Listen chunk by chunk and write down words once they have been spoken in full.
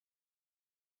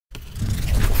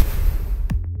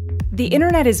The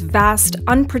internet is vast,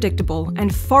 unpredictable,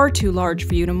 and far too large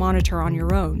for you to monitor on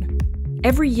your own.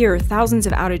 Every year, thousands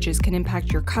of outages can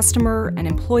impact your customer and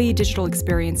employee digital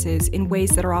experiences in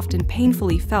ways that are often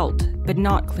painfully felt, but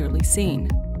not clearly seen.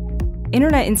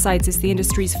 Internet Insights is the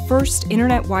industry's first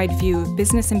internet-wide view of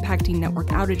business-impacting network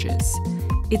outages.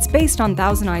 It's based on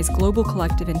ThousandEyes' global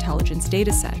collective intelligence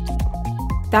dataset.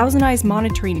 ThousandEyes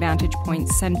monitoring vantage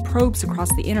points send probes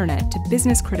across the internet to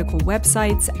business-critical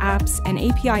websites, apps, and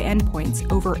API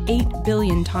endpoints over 8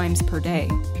 billion times per day.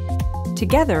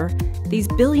 Together, these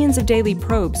billions of daily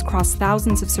probes cross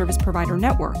thousands of service provider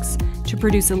networks to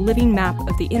produce a living map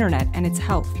of the internet and its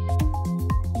health.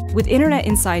 With Internet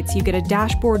Insights, you get a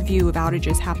dashboard view of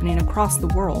outages happening across the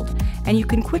world, and you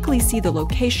can quickly see the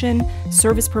location,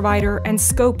 service provider, and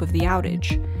scope of the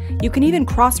outage. You can even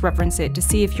cross-reference it to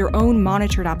see if your own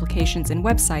monitored applications and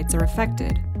websites are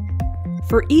affected.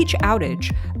 For each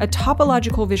outage, a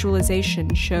topological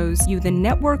visualization shows you the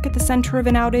network at the center of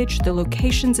an outage, the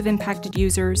locations of impacted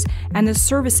users, and the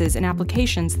services and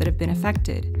applications that have been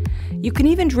affected. You can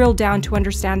even drill down to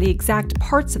understand the exact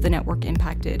parts of the network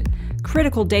impacted,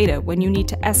 critical data when you need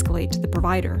to escalate to the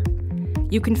provider.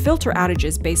 You can filter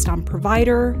outages based on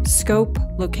provider, scope,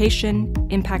 location,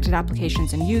 impacted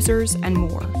applications and users, and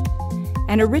more.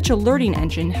 And a rich alerting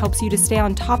engine helps you to stay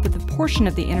on top of the portion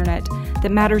of the internet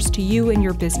that matters to you and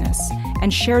your business,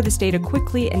 and share this data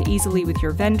quickly and easily with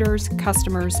your vendors,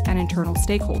 customers, and internal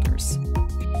stakeholders.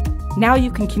 Now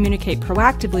you can communicate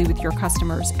proactively with your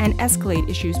customers and escalate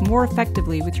issues more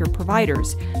effectively with your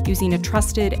providers using a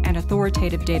trusted and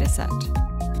authoritative dataset.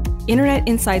 Internet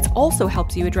Insights also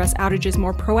helps you address outages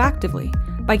more proactively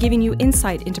by giving you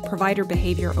insight into provider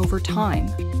behavior over time.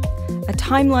 A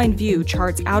timeline view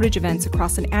charts outage events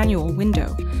across an annual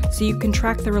window, so you can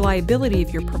track the reliability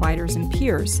of your providers and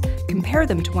peers, compare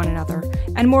them to one another,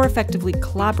 and more effectively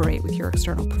collaborate with your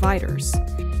external providers.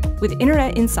 With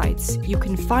Internet Insights, you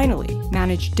can finally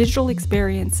manage digital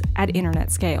experience at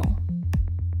internet scale.